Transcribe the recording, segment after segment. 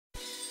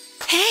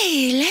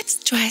Hey,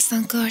 let's try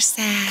some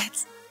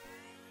corsets.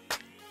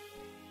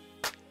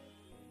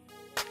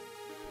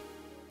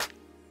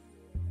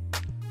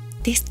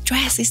 This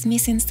dress is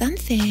missing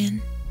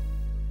something.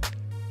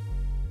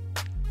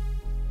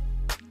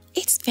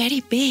 It's very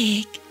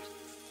big.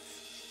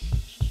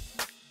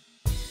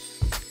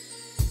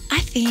 I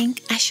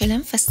think I should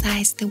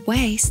emphasize the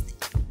waist.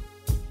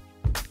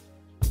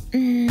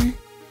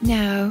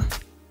 No.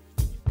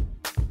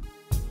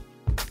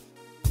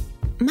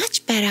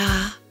 Much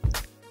better.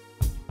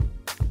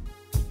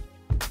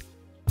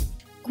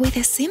 With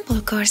a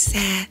simple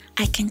corset,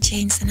 I can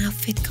change an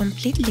outfit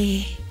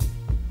completely.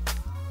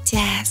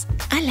 Yes,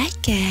 I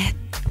like it.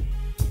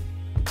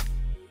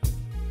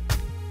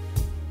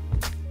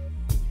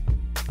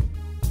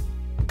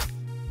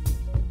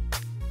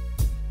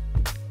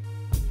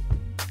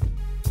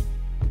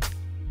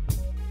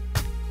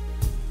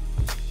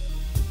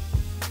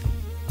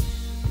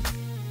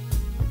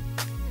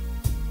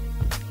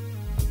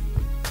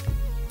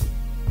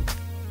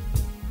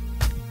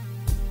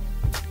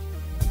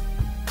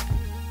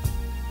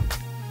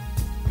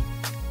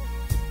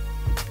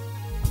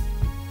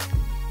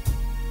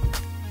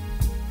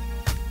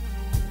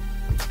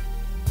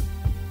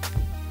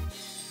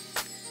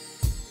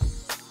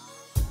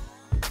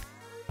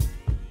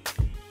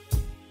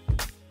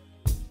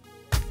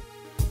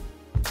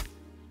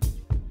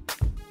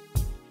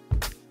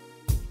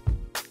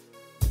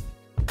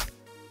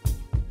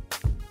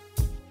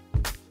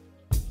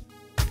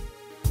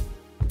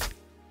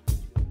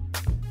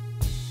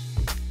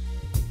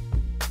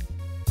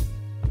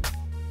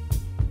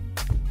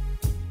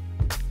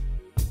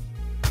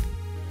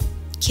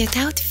 Cute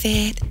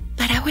outfit,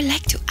 but I would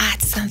like to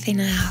add something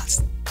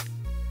else.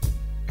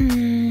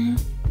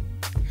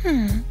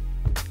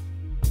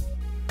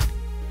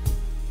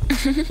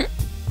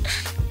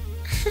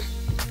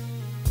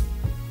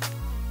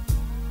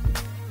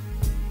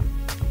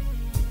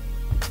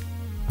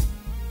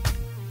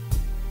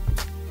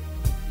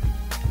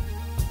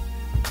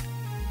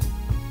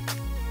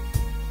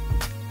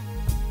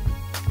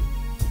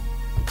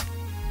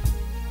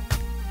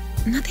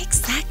 Not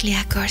exactly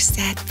a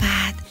corset,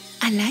 but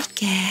I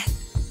like it.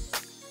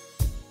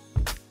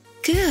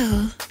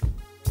 Cool.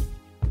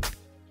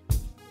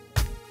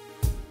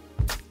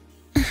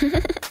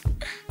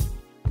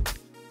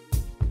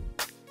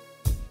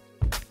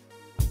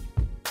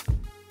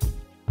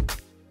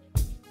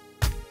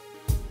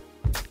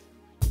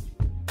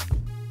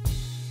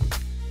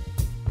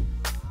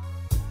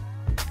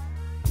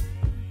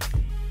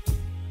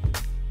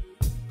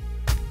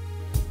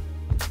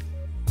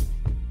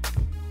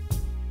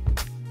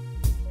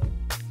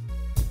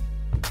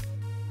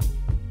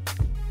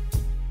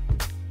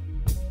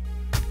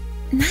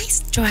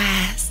 Nice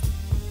dress.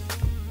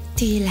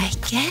 Do you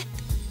like it?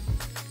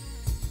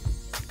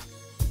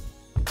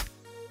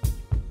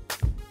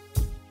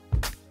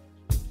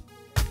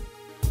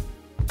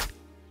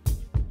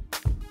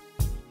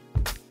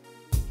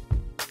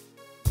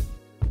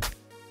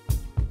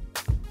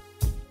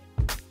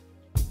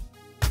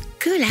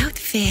 Cool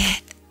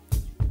outfit.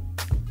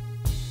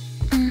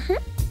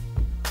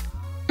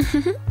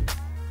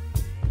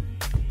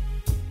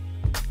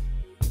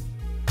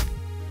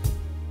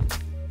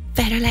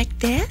 Better like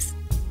this?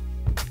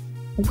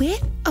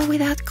 With or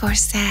without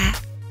corset?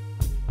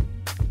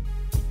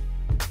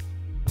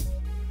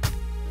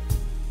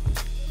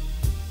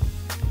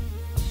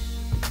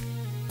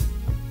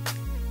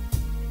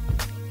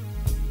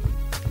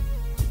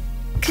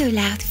 Cool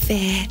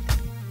outfit.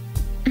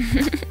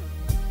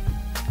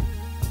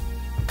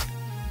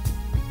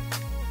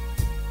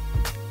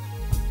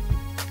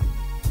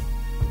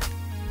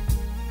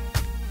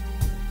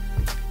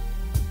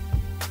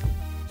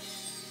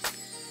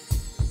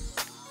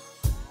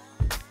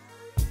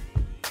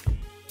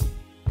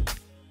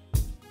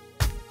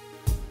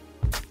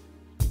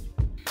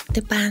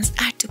 The bands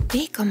are too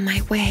big on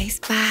my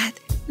waist, but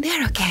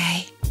they're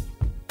okay.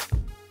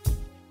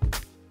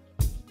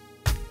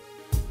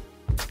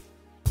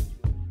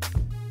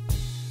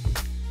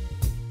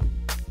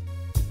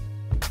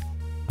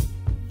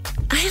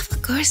 I have a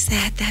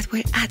corset that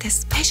will add a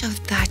special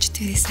touch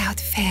to this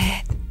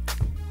outfit.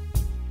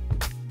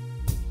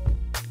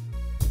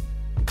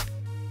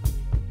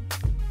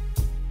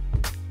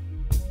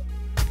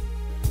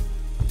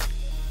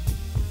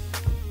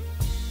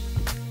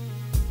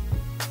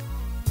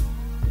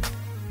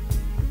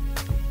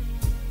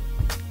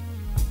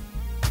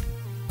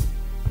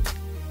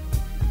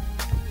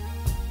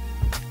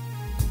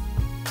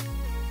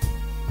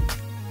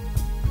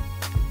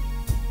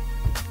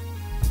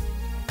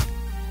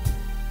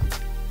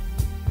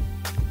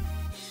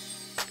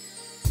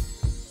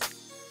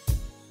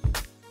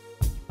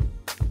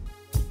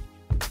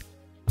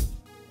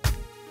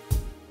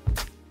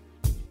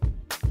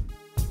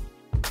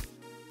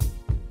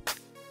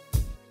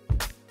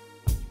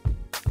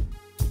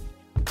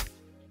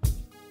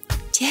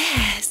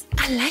 Yes,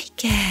 I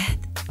like it.